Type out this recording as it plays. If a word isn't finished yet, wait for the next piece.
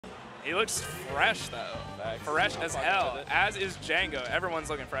He looks fresh, though. Facts. Fresh as hell, as is Jango. Everyone's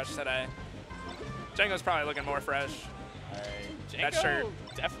looking fresh today. Jango's probably looking more fresh. All right. That Jango shirt.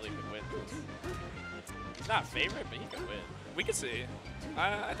 definitely could win. He's not favorite, but he could win. We could see.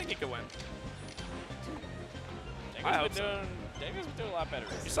 I think he could win. Jango's been doing a lot better.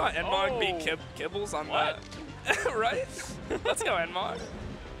 You saw Enmog beat Kibbles on What? that. Right? Let's go, Enmog.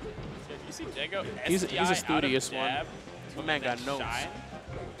 You see Jango? He's SDI a studious out of one. jab, My man got notes. shine.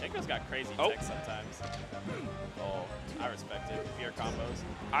 Jango's got crazy tech sometimes. Oh, I respect it. Fear combos.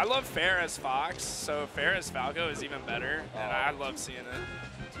 I love fair as Fox, so fair as Falco is even better, and I love seeing it.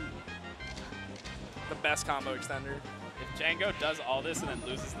 The best combo extender. If Jango does all this and then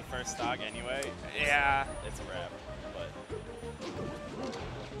loses the first stock anyway, Yeah. it's a wrap.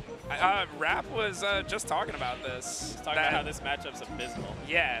 But Rap was just talking about this. talking about how this matchup's abysmal.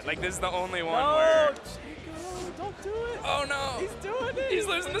 Yeah, like this is the only one No, where. Jango, don't do it. Oh no! He's doing it. He's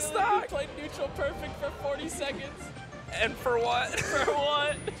losing the stock. He played neutral perfect for 40 seconds. And for what? For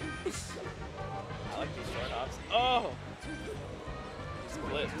what? I like these short hops. Oh! He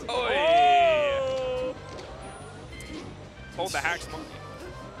split. Oh! Hold the hacks monkey.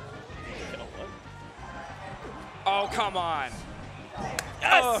 Oh, come on.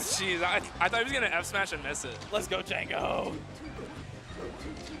 Yes! Oh, jeez. I thought he was going to F smash and miss it. Let's go, Jango.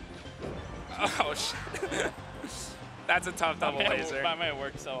 Oh, shit. That's a tough double laser. My man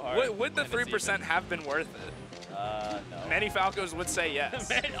worked so hard. Would the 3% have been worth it? No. Many Falcos would say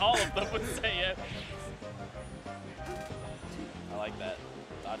yes. All of them would say yes. I like that.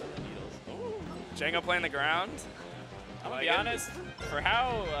 Dodging the needles. Ooh. Jango playing the ground. I'm going to be honest, for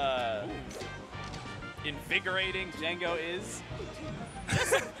how invigorating Jango is,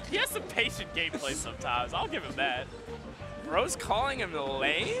 he has some patient gameplay sometimes. I'll give him that. Bro's calling him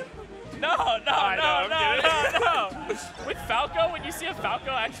lame? No. know, With Falco, when you see a Falco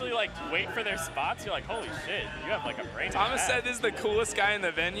actually like wait for their spots, you're like, holy shit, you have like a brain. Thomas said this is the coolest guy in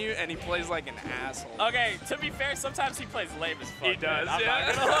the venue, and he plays like an asshole. Okay, to be fair, sometimes he plays lame as fuck. He does, I'm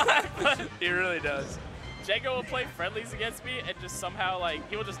yeah. not gonna lie, but He really does. Jango will play friendlies against me and just somehow like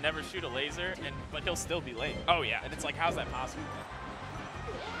he will just never shoot a laser, but he'll still be lame. Oh yeah. And it's like, how's that possible?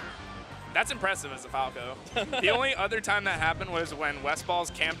 That's impressive as a Falco. The only other time that happened was when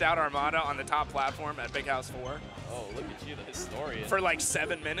Westballs camped out Armada on the top platform at Big House 4. Oh, look at you, the historian. For like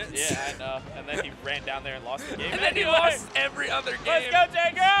 7 minutes. Yeah, I know. And then he ran down there and lost the game. And then he lost every other game. Let's go,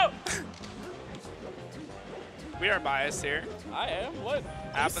 Jango! We are biased here. I am. What?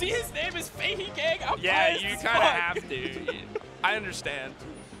 Happens. You see his name is Fahey Gang? I'm Yeah, biased you as kind of fuck. have to. I understand.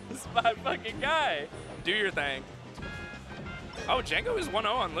 This is my fucking guy. Do your thing. Oh, Jango is 1-0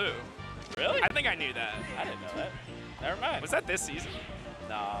 on Lou. Really? I think I knew that. I didn't know that. Never mind. Was that this season?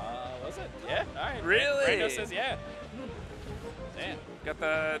 Nah, was it? Yeah. All right. Really? Brando says yeah. Damn. Got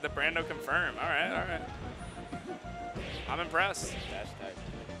the Brando confirm. All right. I'm impressed. Hashtag.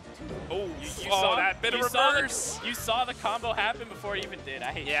 Oh, You oh, saw that bit of reverse. You saw the combo happen before it even did.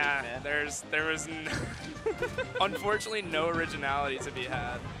 I hate Yeah, shit, man. there was unfortunately no originality to be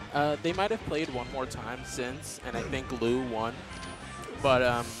had. They might have played one more time since, and I think Lou won.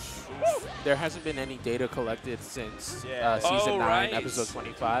 But there hasn't been any data collected since season 9, episode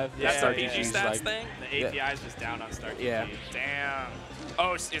 25. Yeah, Star RPG GG's stats like, thing? The API is just down on Star GG. Yeah. Damn.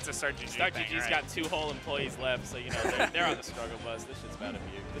 Oh, it's a Star GG Star thing, GG's right? got 2 whole employees left, so you know they're on the struggle bus. This shit's about to be.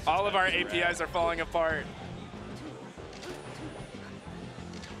 All of our APIs are falling apart.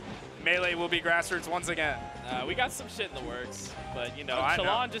 Melee will be grassroots once again. We got some shit in the works, but you know, Oh, I know.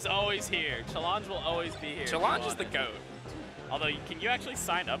 Challenge is always here. Challenge will always be here. Challenge is the GOAT. Although, can you actually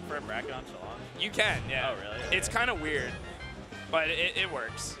sign up for a bracket on Challenge? You can, yeah. Oh, really? Okay. It's kind of weird, but it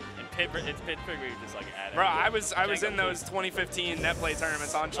works. In Pittsburgh, where you just like add Bro, everything. I was Jango, in those please. 2015 net play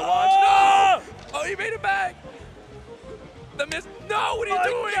tournaments on Challenge. Oh! No! Oh, he made it back. The miss. No, what are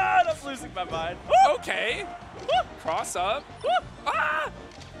you doing? God, I'm losing my mind. Okay. Cross up. Ah!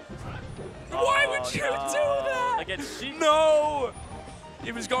 Why would you do that? Against Sheik. No!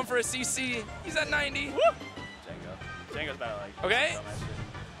 He was going for a CC. He's at 90. Jango's about to like. Okay.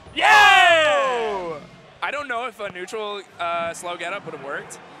 Yeah! Oh! I don't know if a neutral slow getup would have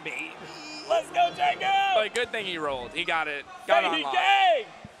worked. Maybe. Let's go, Jango! But good thing he rolled. He got it. Got it on lock. Gang!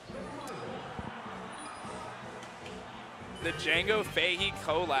 The Jango Fahey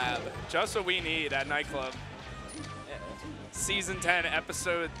collab. Just what we need at Nightclub. Yeah. Season 10,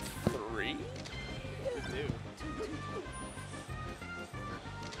 episode 3? We do.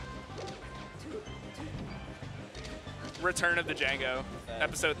 Return of the Jango,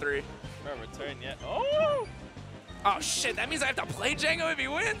 episode 3. Bro, return yet. Oh! Oh, shit. That means I have to play Jango if he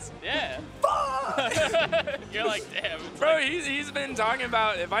wins? Yeah. Fuck! You're like, damn. Bro, like, he's been talking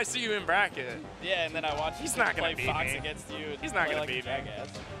about if I see you in bracket. yeah, and then I watch He's you not gonna play beat Fox me. against you. And He's not play gonna like a beat me.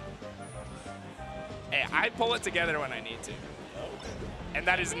 jackass. Hey, I pull it together when I need to. Oh. And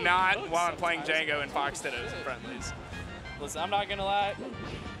that is not Looks while I'm playing sometimes. Jango and Fox Dittos and friendlies. Listen, I'm not gonna lie.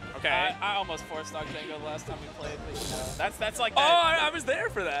 Okay. I almost 4-stock Jango the last time we played, but you know, that's like Oh, that. I was there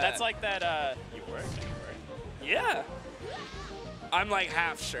for that. That's like that. You were. Yeah. I'm like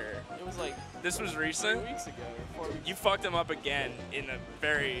half sure. It was like This was 3 recent. weeks ago or 4 weeks. You fucked him up again in a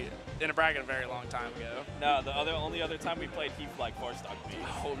bracket a very long time ago. No, the only other time we played, he like 4-stocked me.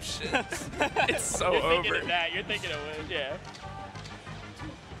 Oh shit. It's so You're thinking over. of that. You're thinking of it. Yeah.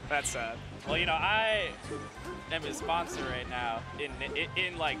 That's sad. Well, you know, I am his sponsor right now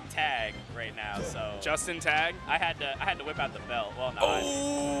in like tag right now, so Justin Tag. I had to whip out the belt. Well, no.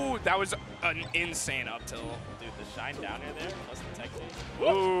 Oh, that was an insane up tilt. Dude, the shine downer there plus the tech change.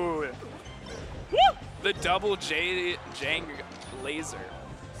 Ooh. Woo! The double Jang laser.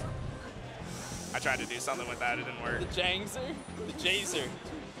 I tried to do something with that, it didn't work. The Jangzer? The Jazer.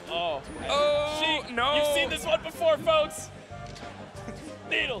 Oh. Oh, no. You've seen this one before, folks.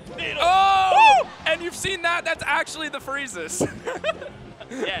 Needle. Oh! Woo! And you've seen that? That's actually the Freezes.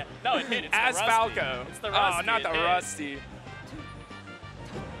 Yeah. No, it hit. It's As the Rusty. Falco. It's the Rusty. Oh, not the It hit. Rusty.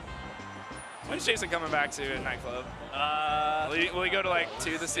 When's Jason coming back to at Nightclub? Will he go to like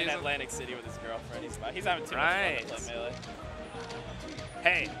 2 this In season? Atlantic City with his girlfriend. He's having too Right. much fun to play Melee.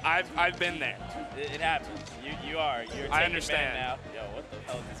 Hey, I've been there. It happens. You're taking I understand. man now. Yo, what the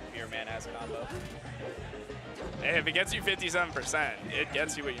hell is this beer man ass combo? Hey, if it gets you 57%, it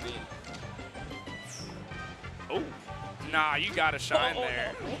gets you what you need. Oh, nah, you gotta shine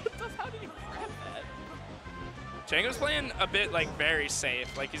there. What the? How did he grab that? Jango's playing a bit like very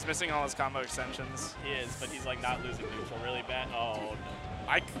safe. Like he's missing all his combo extensions. He is, but he's like not losing neutral really bad. Oh no.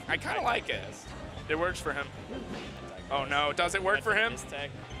 I kind of like it. It works for him. Oh no, does it work for him? Mistech.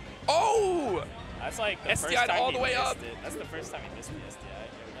 Oh! That's like the first SDI'd time all he the way missed up. it. That's the first time he missed the SDI. Yeah,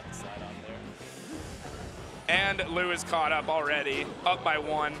 we got the slide on there. And Lou is caught up already. Up by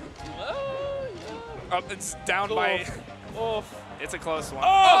 1. Oh, yeah. Up, it's down by. Oof. It's a close one.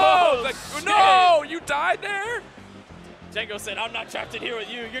 Oh, Oh, no! You died there? Jango said, I'm not trapped in here with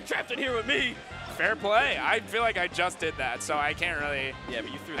you. You're trapped in here with me. Fair play. I feel like I just did that, so I can't really. Yeah,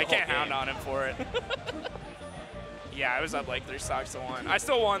 but you threw the I can't hound on him for it. Yeah, I was up like 3 stocks to 1. I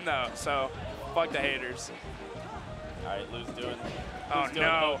still won though, so fuck the haters. All right, Lou's doing. Oh, Lou's doing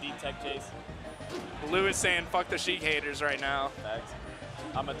no. OD tech chase. Lou is saying fuck the Sheik haters right now. Facts.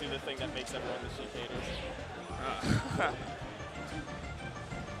 I'm gonna do the thing that makes everyone the Sheik haters.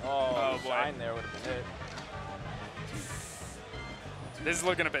 Oh, boy. Shine there would have been it. This is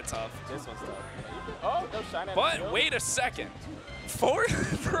looking a bit tough. This one's tough. Oh, no shine at But field. wait a second. 4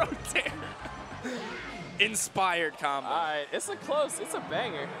 pro dare. Inspired combo. All right, it's a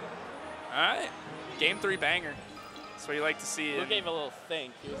banger. All right. Game 3 banger. That's what you like to see Lou in gave a little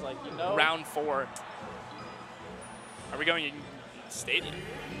think. He was like, you know. round 4. Are we going in stadium?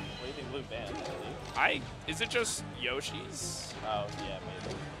 What do you think Lou banned? Is it just Yoshi's? Oh, yeah,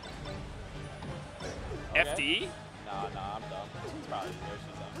 maybe. FD? Nah, I'm dumb. It's probably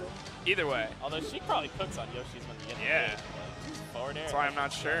Yoshi's uncle. Either way. Although she probably cooks on Yoshi's when you get Yeah. the like, forward air. That's why I'm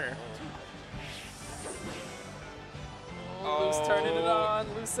not sure. Lou's turning it on.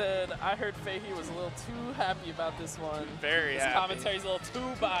 Lou said, I heard Fahey was a little too happy about this one. Very His happy. commentary's a little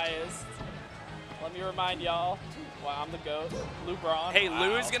too biased. Let me remind y'all why I'm the GOAT. Lou Braun. Hey, wow.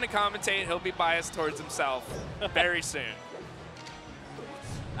 Lou is going to commentate. He'll be biased towards himself very soon.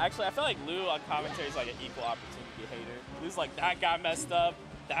 Actually, I feel like Lou on commentary is like an equal opportunity hater. Lou's like, that guy messed up.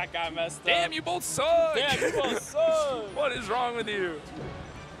 That guy messed up. Damn, you both suck. Damn, you both suck. What is wrong with you?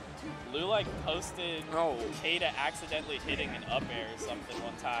 Lou like posted Oh. Kata accidentally hitting an up air or something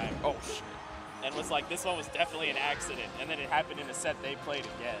one time. Oh, shit. And was like, this one was definitely an accident. And then it happened in a set they played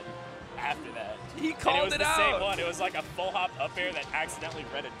again after that. He And called it was it the out. same one. It was like a full hop up air that accidentally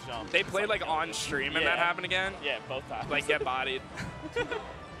read a jump. They It was played like on stream and that Yeah. happened again? Yeah, both times. Like get bodied.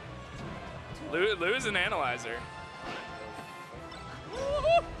 Lou is an analyzer.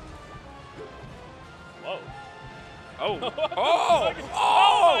 Whoa. Oh. Oh. Oh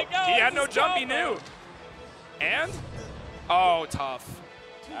Oh. my God, He had this no is jump, he combo. knew. And? Oh, tough.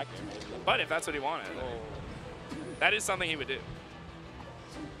 Back air, maybe. But if that's what he wanted, that is something he would do.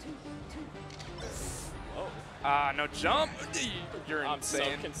 Oh. No jump. You're I'm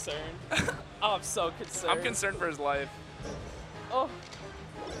insane. so concerned. I'm so concerned. I'm concerned for his life. Oh.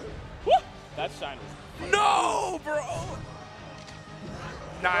 Woo! That shine was. No, bro.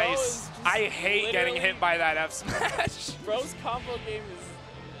 Nice. I hate getting hit by that F smash. Bro's combo game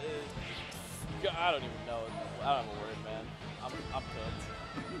is. I don't even know. I don't have a word, man. I'm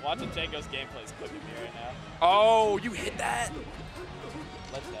cooked. Watching Jango's gameplay is cooking me right now. Oh, you hit that?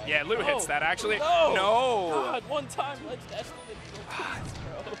 Ledge dash. Yeah, Lou hits that actually. No. No. God, one time ledge dash.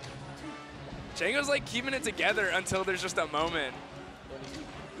 Bro. Jango's like keeping it together until there's just a moment.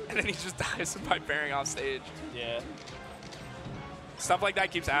 And then he just dies by bearing off stage. Yeah. Stuff like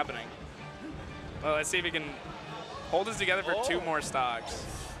that keeps happening. Well, let's see if he can hold us together for 2 more stocks.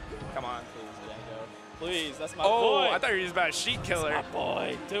 Come on. Please, Jango. Please, that's my boy. Oh, I thought you were about a sheet killer. That's my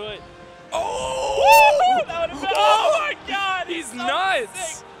boy. Do it. Oh! That would've been, oh my God! He's so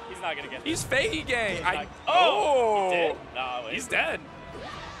nuts. sick. He's not gonna get He's faking game. Oh! He did? No, He's dead.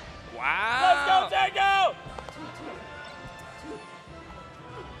 Wow. Let's go, Jango!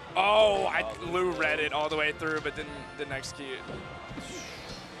 Oh, Lou read it all the way through, but didn't execute.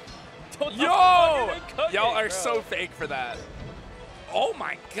 Yo! Y'all are so fake for that. Oh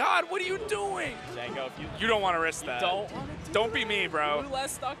my God, what are you doing? Jango, if you don't want to risk that. Don't be me, bro. Lou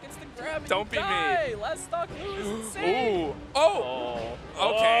last stock gets the grab. Don't be me. Last stock Lou is insane. Ooh. Oh.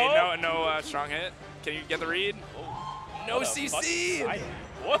 Okay. No strong hit. Can you get the read? No CC.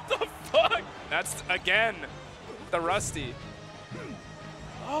 What the fuck? That's again the Rusty.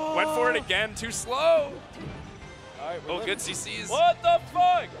 Went for it again. Too slow. All right, good CCs. What the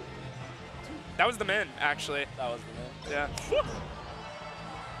fuck? That was the min, actually. That was the min. Yeah.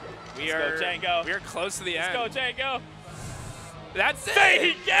 We are close to the end. Let's go, Jango. That's it.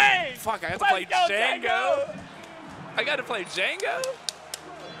 Fake game. Fuck, I have to play Jango. I got to play Jango?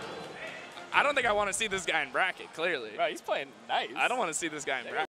 I don't think I want to see this guy in bracket, clearly. Bro, he's playing nice. I don't want to see this guy in bracket.